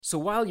So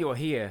while you're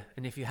here,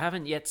 and if you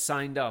haven't yet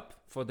signed up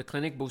for the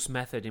Clinic Boost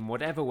Method in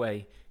whatever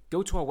way,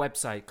 go to our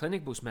website,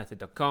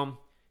 clinicboostmethod.com,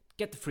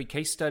 get the free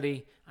case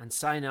study, and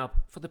sign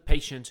up for the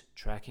patient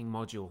tracking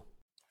module.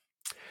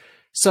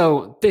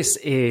 So this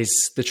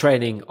is the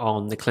training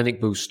on the Clinic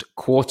Boost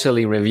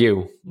quarterly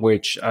review,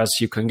 which, as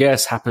you can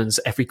guess, happens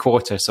every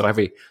quarter. So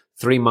every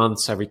 3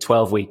 months, every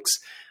 12 weeks.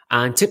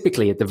 And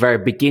typically at the very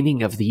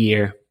beginning of the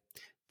year,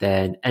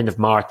 then end of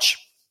March,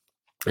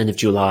 end of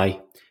July,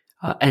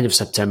 end of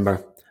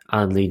September,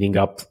 and leading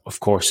up,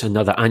 of course,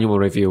 another annual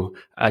review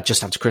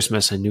just after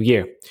Christmas and New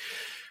Year.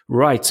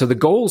 Right, so the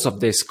goals of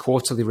this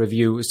quarterly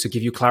review is to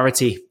give you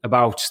clarity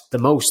about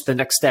the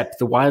next step,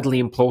 the wildly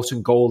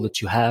important goal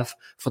that you have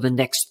for the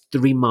next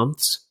 3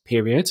 months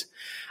period,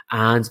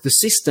 and the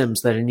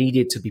systems that are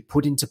needed to be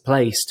put into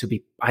place, to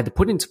be either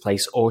put into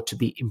place or to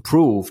be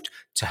improved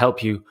to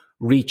help you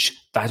reach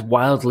that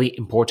wildly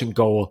important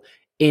goal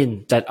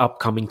in that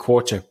upcoming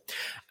quarter.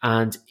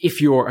 And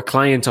if you're a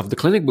client of the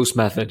Clinic Boost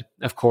Method,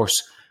 of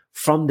course,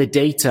 from the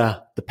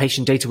data, the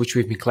patient data which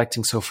we've been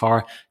collecting so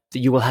far, that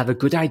you will have a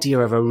good idea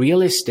of a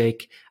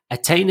realistic,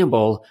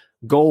 attainable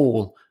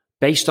goal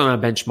based on our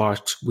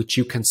benchmarks, which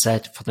you can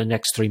set for the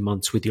next 3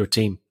 months with your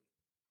team.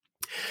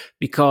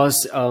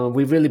 Because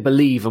we really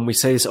believe, and we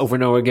say this over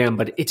and over again,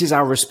 but it is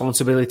our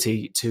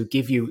responsibility to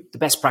give you the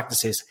best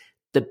practices,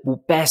 the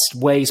best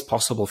ways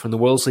possible from the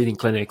world's leading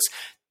clinics,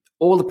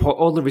 all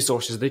the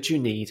resources that you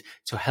need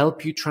to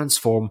help you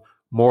transform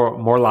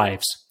more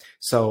lives.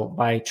 So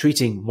by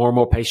treating more and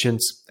more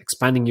patients,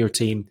 expanding your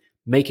team,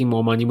 making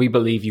more money, we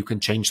believe you can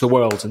change the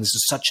world. And this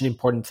is such an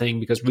important thing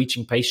because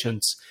reaching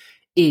patients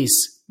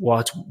is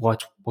what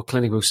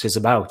Clinic Boost is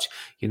about,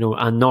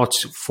 and not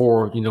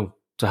for,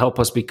 to help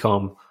us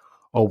become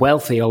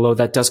wealthy, although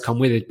that does come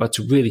with it, but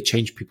to really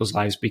change people's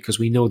lives, because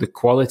we know the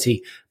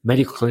quality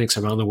medical clinics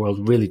around the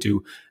world really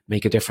do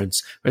make a difference.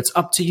 But it's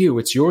up to you.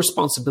 It's your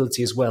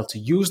responsibility as well to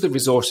use the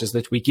resources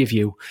that we give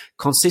you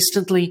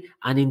consistently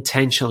and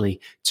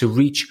intentionally to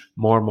reach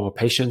more and more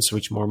patients,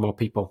 reach more and more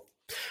people.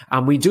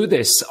 And we do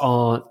this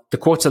on the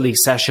quarterly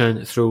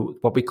session through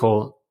what we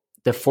call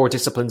the 4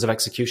 disciplines of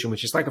execution,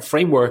 which is like a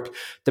framework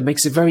that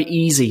makes it very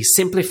easy,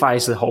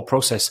 simplifies the whole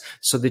process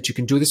so that you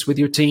can do this with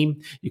your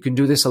team, you can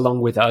do this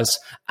along with us,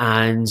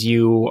 and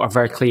you are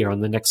very clear on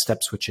the next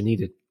steps which are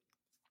needed.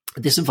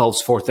 This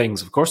involves 4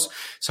 things, of course.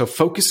 So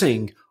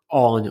focusing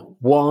on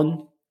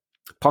 1,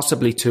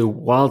 possibly 2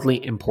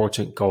 wildly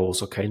important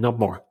goals, okay, not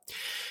more.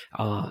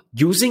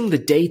 Using the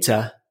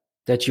data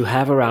that you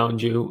have around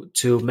you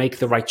to make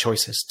the right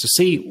choices, to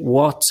see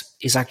what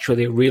is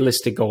actually a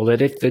realistic goal,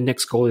 that if the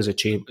next goal is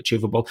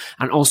achievable,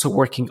 and also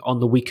working on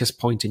the weakest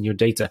point in your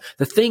data,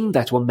 the thing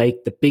that will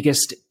make the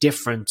biggest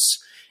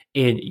difference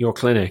in your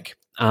clinic.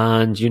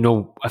 And,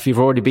 if you've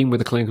already been with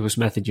the Clinic Boost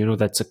Method,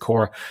 that's a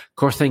core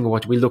thing,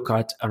 what we look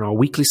at on our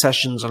weekly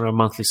sessions, on our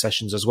monthly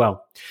sessions as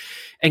well.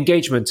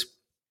 Engagement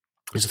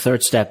is the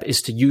third step,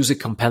 is to use a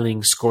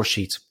compelling score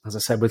sheet. As I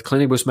said, with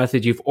Clinic Boost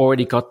Method, you've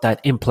already got that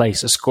in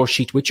place, a score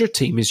sheet which your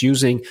team is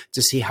using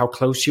to see how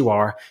close you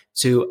are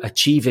to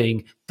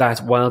achieving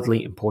that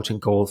wildly important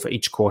goal for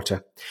each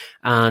quarter.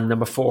 And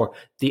number 4,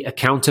 the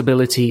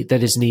accountability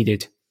that is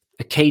needed,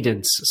 a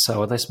cadence.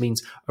 So this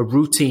means a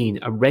routine,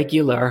 a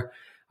regular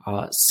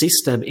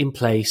system in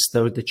place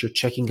so that you're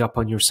checking up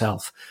on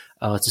yourself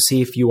to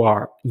see if you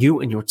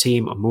and your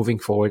team are moving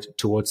forward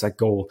towards that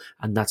goal.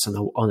 And that's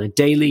on a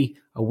daily,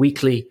 a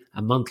weekly,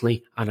 a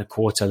monthly, and a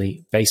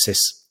quarterly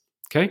basis.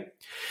 Okay.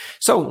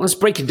 So let's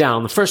break it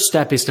down. The first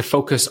step is to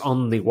focus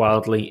on the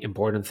wildly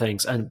important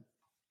things. And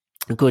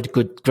a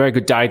very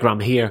good diagram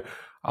here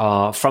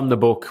from the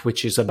book,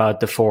 which is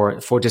about the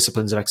four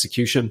disciplines of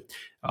execution,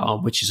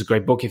 which is a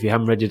great book if you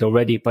haven't read it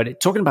already. But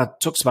it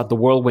talks about the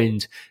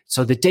whirlwind.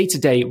 So the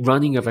day-to-day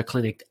running of a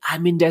clinic,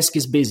 admin desk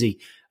is busy,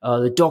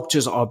 the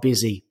doctors are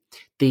busy,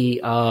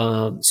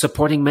 the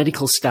supporting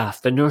medical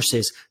staff, the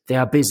nurses, they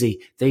are busy.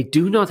 They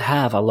do not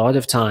have a lot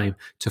of time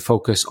to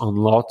focus on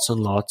lots and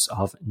lots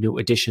of new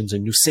additions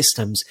and new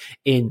systems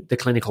in the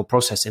clinical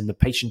process, in the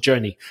patient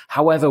journey.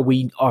 However,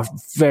 we are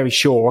very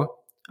sure,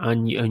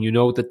 and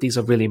that these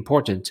are really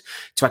important,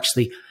 to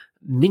actually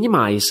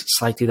minimize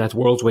slightly that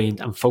whirlwind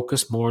and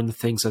focus more on the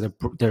things that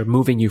are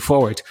moving you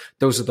forward.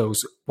 Those are those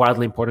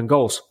wildly important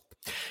goals.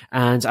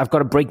 And I've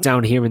got a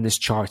breakdown here in this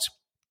chart.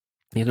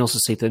 You can also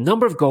see the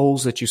number of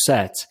goals that you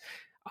set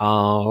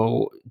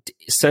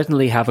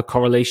certainly have a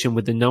correlation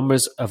with the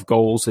numbers of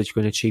goals that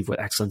you're going to achieve with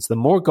excellence. The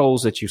more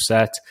goals that you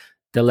set,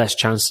 the less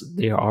chance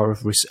there are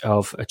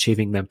of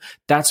achieving them.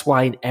 That's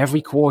why in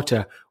every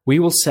quarter, we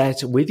will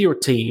set with your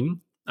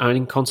team, and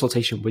in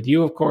consultation with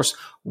you, of course,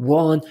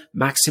 1,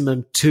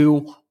 maximum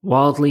 2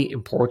 wildly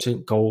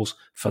important goals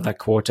for that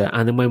quarter.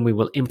 And then when we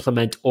will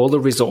implement all the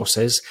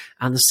resources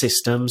and the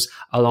systems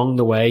along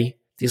the way,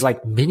 these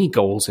like mini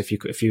goals, if you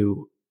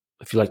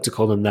like to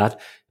call them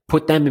that,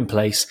 put them in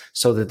place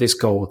so that this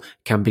goal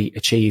can be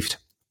achieved.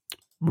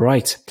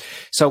 Right.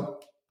 So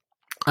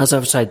as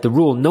I've said, the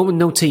rule,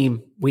 no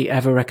team we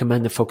ever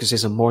recommend that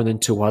focuses on more than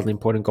 2 wildly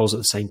important goals at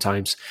the same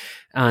times.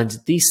 And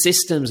these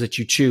systems that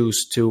you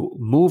choose to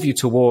move you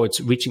towards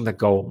reaching that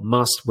goal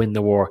must win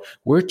the war.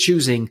 We're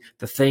choosing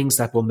the things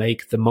that will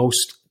make the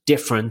most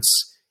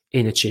difference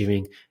in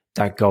achieving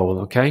that goal,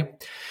 okay?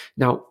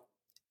 Now,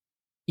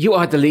 you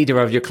are the leader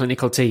of your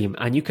clinical team,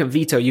 and you can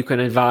veto, you can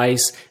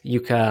advise, you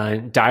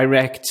can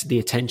direct the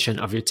attention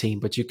of your team,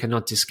 but you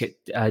cannot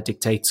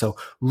dictate. So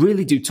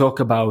really do talk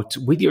about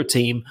with your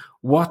team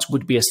what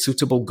would be a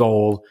suitable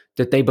goal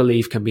that they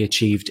believe can be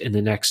achieved in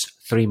the next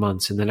 3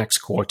 months, in the next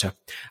quarter,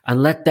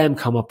 and let them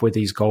come up with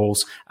these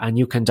goals and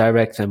you can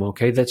direct them,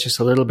 okay? That's just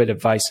a little bit of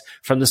advice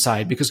from the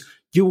side, because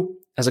you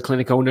as a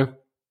clinic owner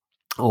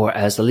or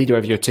as the leader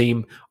of your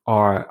team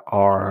are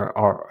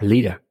a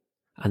leader.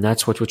 And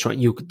that's what we're trying.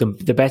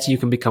 The better you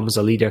can become as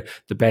a leader,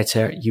 the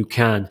better you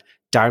can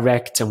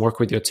direct and work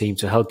with your team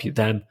to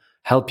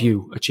help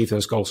you achieve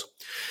those goals.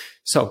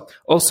 So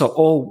also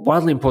all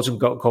wildly important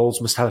goals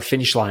must have a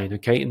finish line,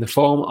 okay, in the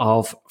form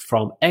of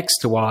from X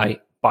to Y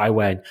by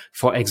when.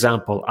 For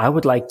example, I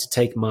would like to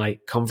take my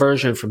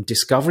conversion from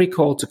discovery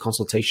call to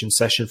consultation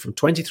session from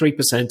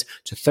 23%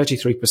 to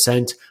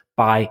 33%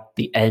 by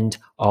the end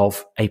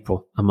of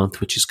April, a month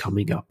which is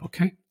coming up,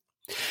 okay?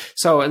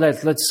 So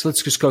let's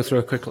just go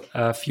through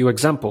a few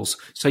examples.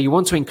 So you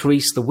want to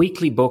increase the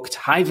weekly booked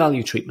high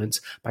value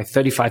treatments by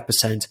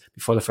 35%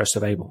 before the 1st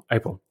of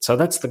April. So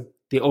that's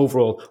the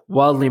overall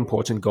wildly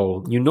important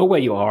goal. You know where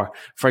you are.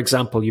 For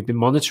example, you've been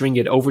monitoring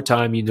it over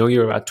time. You know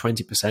you're at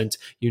 20%.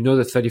 You know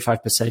that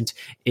 35%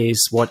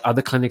 is what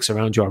other clinics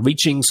around you are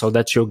reaching. So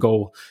that's your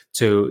goal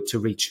to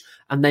reach.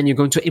 And then you're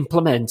going to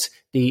implement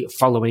the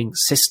following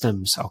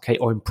systems, okay,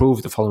 or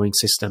improve the following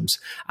systems.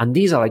 And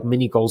these are like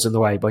mini goals in the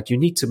way, but you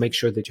need to make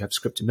sure that you have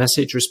scripted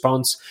message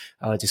response,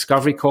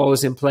 discovery call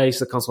is in place,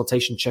 the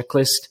consultation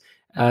checklist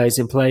is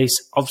in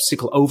place,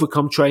 obstacle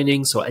overcome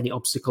training. So any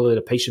obstacle that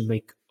a patient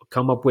may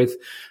come up with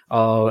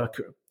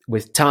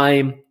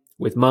time,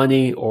 with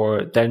money,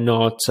 or they're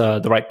not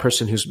the right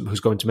person who's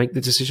going to make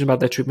the decision about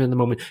their treatment in the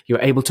moment, you're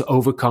able to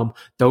overcome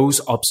those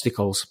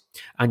obstacles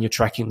and you're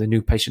tracking the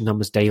new patient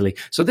numbers daily.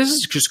 So this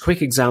is just a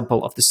quick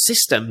example of the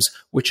systems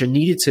which are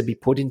needed to be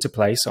put into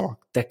place, or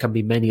there can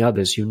be many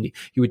others. You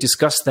would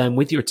discuss them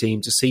with your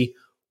team to see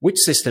which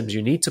systems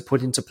you need to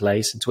put into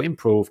place and to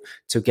improve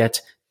to get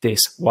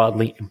this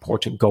wildly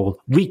important goal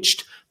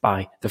reached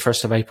by the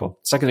 1st of April.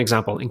 Second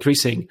example,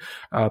 increasing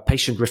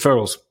patient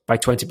referrals by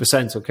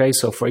 20%. Okay,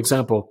 so for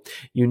example,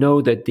 you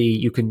know that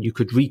you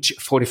could reach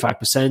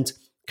 45%.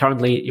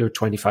 Currently, you're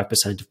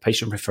 25% of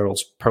patient referrals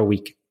per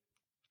week.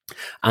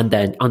 And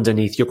then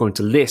underneath, you're going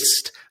to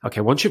list,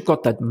 okay, once you've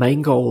got that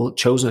main goal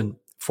chosen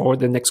for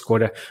the next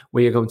quarter,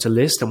 where you're going to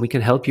list, and we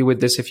can help you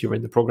with this if you're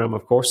in the program,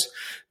 of course,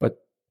 but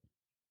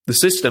the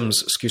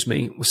systems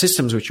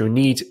which you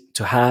need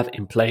to have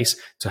in place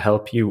to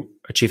help you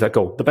achieve that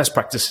goal, the best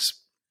practices.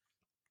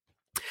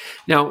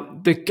 Now,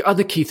 the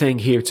other key thing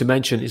here to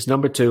mention is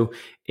number 2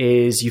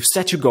 is you've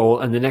set your goal,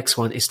 and the next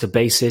one is to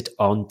base it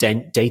on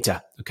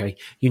data, okay?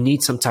 You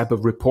need some type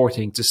of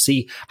reporting to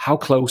see how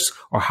close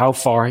or how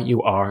far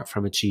you are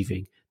from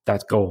achieving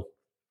that goal.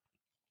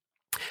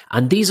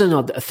 And these are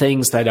not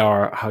things that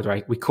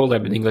are, we call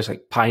them in English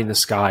like pie in the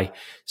sky.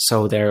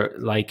 So they're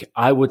like,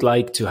 I would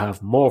like to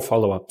have more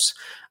follow-ups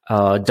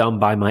done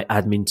by my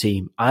admin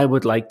team. I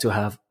would like to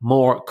have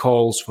more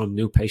calls from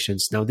new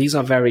patients. Now, these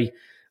are very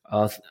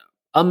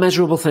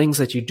unmeasurable things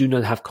that you do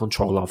not have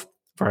control of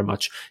very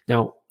much.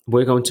 Now,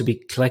 we're going to be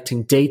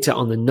collecting data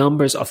on the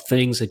numbers of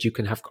things that you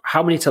can have.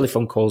 How many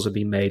telephone calls have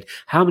been made?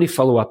 How many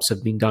follow-ups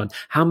have been done?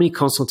 How many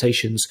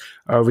consultations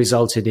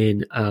resulted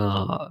in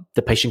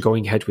the patient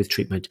going ahead with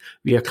treatment?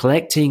 We are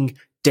collecting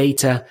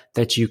data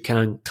that you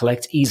can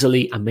collect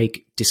easily and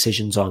make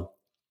decisions on.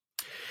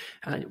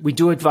 We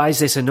do advise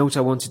this. A note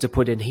I wanted to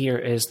put in here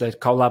is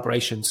that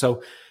collaboration.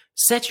 So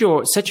set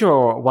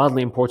your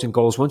wildly important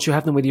goals. Once you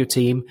have them with your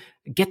team,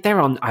 get their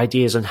own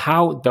ideas on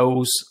how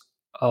those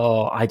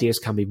ideas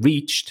can be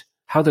reached,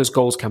 how those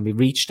goals can be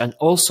reached, and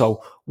also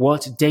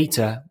what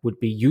data would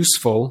be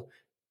useful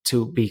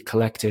to be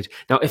collected.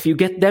 Now, if you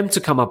get them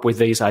to come up with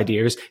these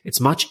ideas,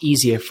 it's much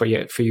easier for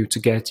you to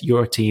get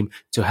your team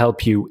to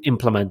help you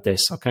implement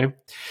this, okay?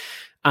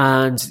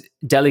 And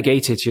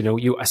delegate it,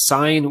 you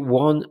assign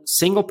one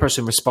single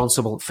person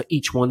responsible for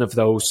each one of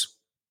those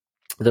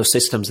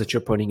systems that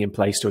you're putting in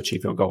place to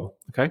achieve your goal,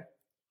 okay?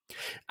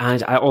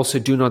 And I also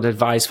do not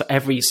advise for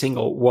every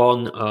single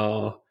one,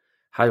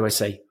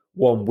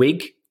 one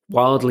WIG,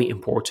 wildly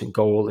important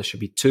goal. There should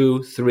be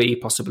 2, 3,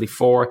 possibly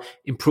 4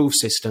 improved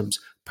systems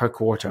per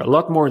quarter. A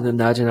lot more than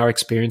that in our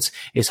experience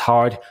is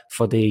hard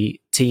for the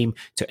team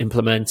to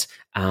implement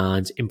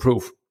and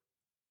improve.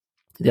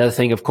 The other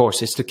thing, of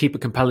course, is to keep a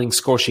compelling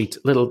score sheet.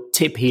 Little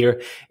tip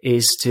here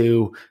is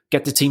to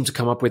get the team to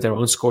come up with their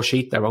own score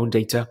sheet, their own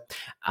data,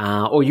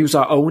 or use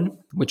our own,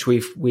 which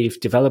we've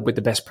developed with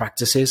the best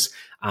practices.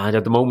 And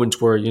at the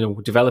moment, we're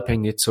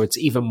developing it so it's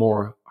even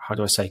more,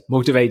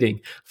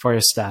 motivating for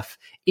your staff.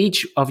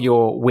 Each of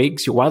your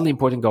WIGs, your wildly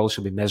important goals,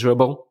 should be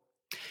measurable.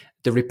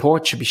 The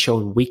report should be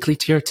shown weekly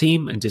to your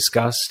team and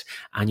discussed.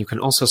 And you can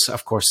also,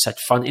 of course, set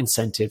fun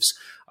incentives,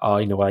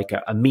 like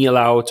a meal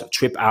out, a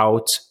trip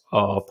out,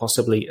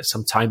 possibly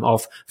some time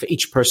off for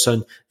each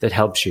person that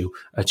helps you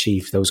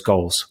achieve those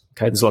goals.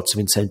 Okay, there's lots of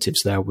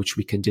incentives there which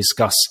we can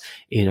discuss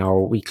in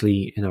our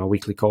weekly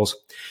calls.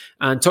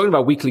 And talking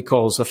about weekly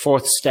calls, the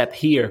fourth step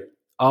here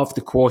of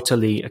the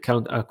quarterly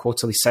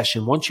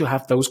session, once you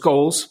have those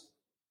goals,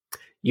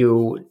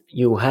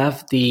 you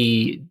have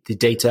the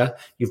data,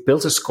 you've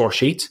built a score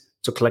sheet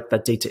to collect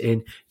that data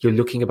in. You're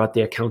looking about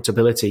the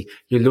accountability.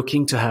 You're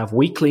looking to have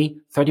weekly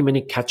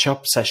 30-minute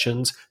catch-up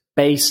sessions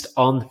based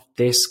on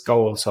this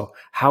goal. So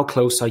how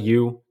close are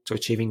you to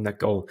achieving that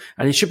goal?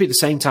 And it should be the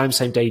same time,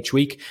 same day each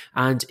week.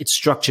 And it's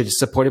structured, it's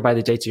supported by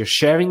the data. You're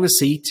sharing the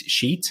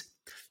sheet,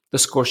 the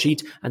score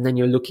sheet, and then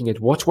you're looking at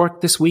what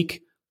worked this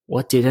week,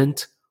 what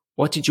didn't,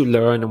 what did you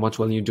learn, and what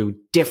will you do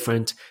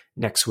different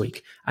next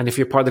week? And if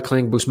you're part of the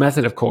Clinic Boost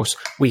method, of course,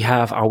 we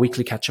have our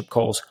weekly catch-up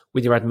calls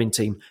with your admin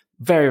team.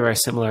 Very, very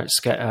similar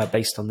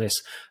based on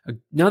this.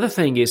 Another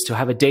thing is to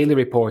have a daily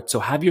report. So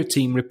have your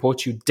team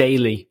report you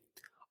daily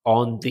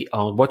on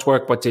what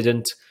worked, what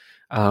didn't,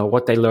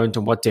 what they learned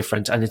and what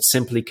different. And it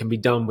simply can be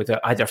done with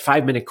either a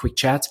 5-minute quick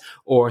chat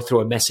or through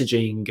a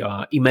messaging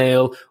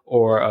email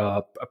or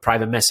a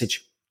private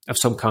message of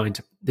some kind.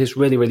 This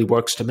really, really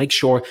works to make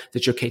sure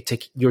that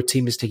your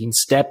team is taking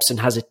steps and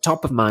has it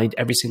top of mind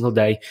every single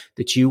day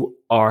that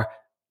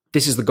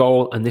this is the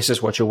goal and this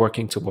is what you're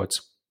working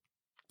towards.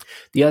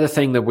 The other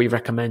thing that we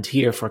recommend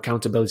here for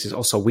accountability is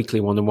also weekly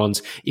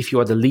one-on-ones. If you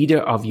are the leader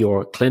of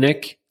your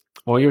clinic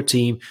or your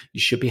team, you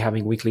should be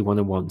having weekly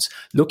one-on-ones,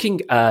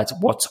 looking at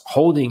what's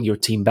holding your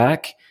team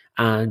back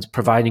and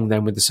providing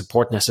them with the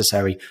support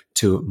necessary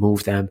to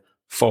move them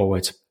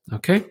forward.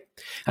 Okay.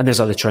 And there's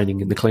other training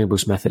in the Clinic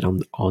Boost method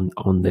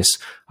on this,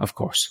 of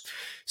course.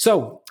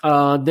 So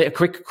the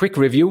quick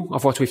review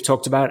of what we've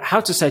talked about: how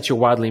to set your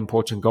wildly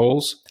important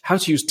goals, how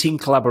to use team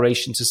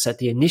collaboration to set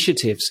the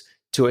initiatives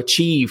to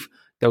achieve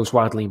those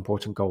wildly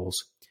important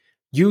goals,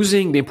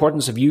 using the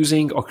importance of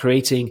using or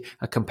creating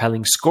a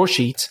compelling score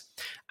sheet,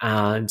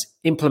 and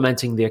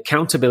implementing the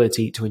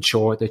accountability to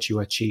ensure that you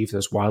achieve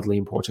those wildly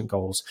important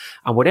goals.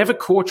 And whatever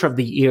quarter of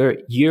the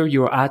year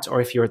you're at, or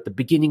if you're at the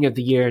beginning of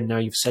the year and now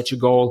you've set your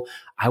goal,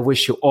 I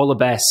wish you all the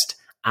best.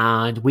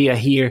 And we are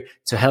here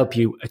to help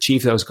you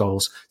achieve those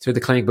goals through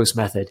the Clinic Boost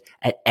method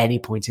at any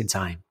point in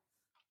time.